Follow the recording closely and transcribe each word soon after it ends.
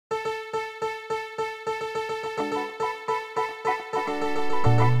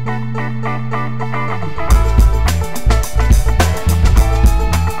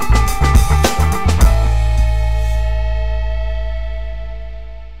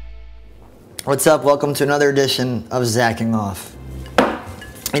What's up? Welcome to another edition of Zacking Off.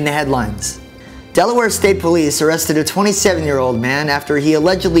 In the headlines, Delaware State Police arrested a 27-year-old man after he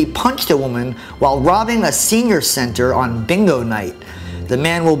allegedly punched a woman while robbing a senior center on bingo night. The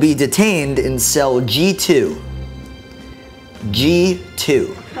man will be detained in cell G2.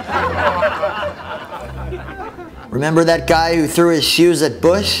 G2. Remember that guy who threw his shoes at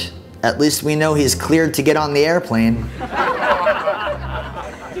Bush? At least we know he's cleared to get on the airplane.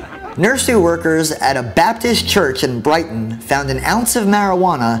 Nursery workers at a Baptist church in Brighton found an ounce of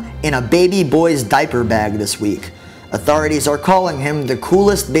marijuana in a baby boy's diaper bag this week. Authorities are calling him the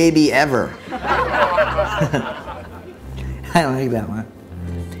coolest baby ever. I don't like that one.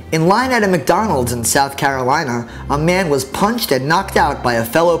 In line at a McDonald's in South Carolina, a man was punched and knocked out by a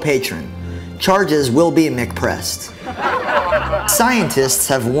fellow patron. Charges will be McPressed. Scientists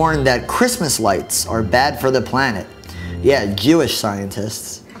have warned that Christmas lights are bad for the planet. Yeah, Jewish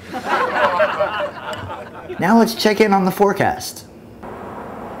scientists. Now let's check in on the forecast.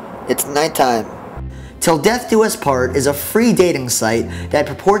 It's nighttime. Till Death Do Us Part is a free dating site that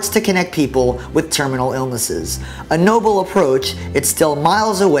purports to connect people with terminal illnesses. A noble approach, it's still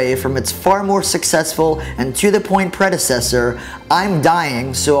miles away from its far more successful and to-the-point predecessor, I'm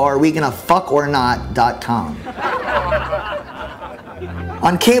dying, so are we gonna fuck or not.com.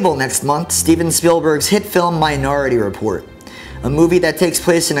 On cable next month, Steven Spielberg's hit film Minority Report. A movie that takes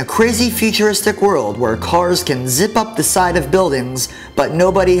place in a crazy futuristic world where cars can zip up the side of buildings, but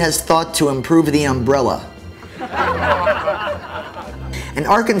nobody has thought to improve the umbrella. An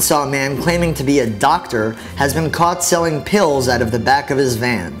Arkansas man claiming to be a doctor has been caught selling pills out of the back of his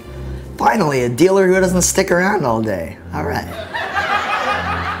van. Finally, a dealer who doesn't stick around all day. All right.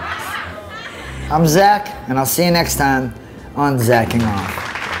 I'm Zach, and I'll see you next time on Zacking Off.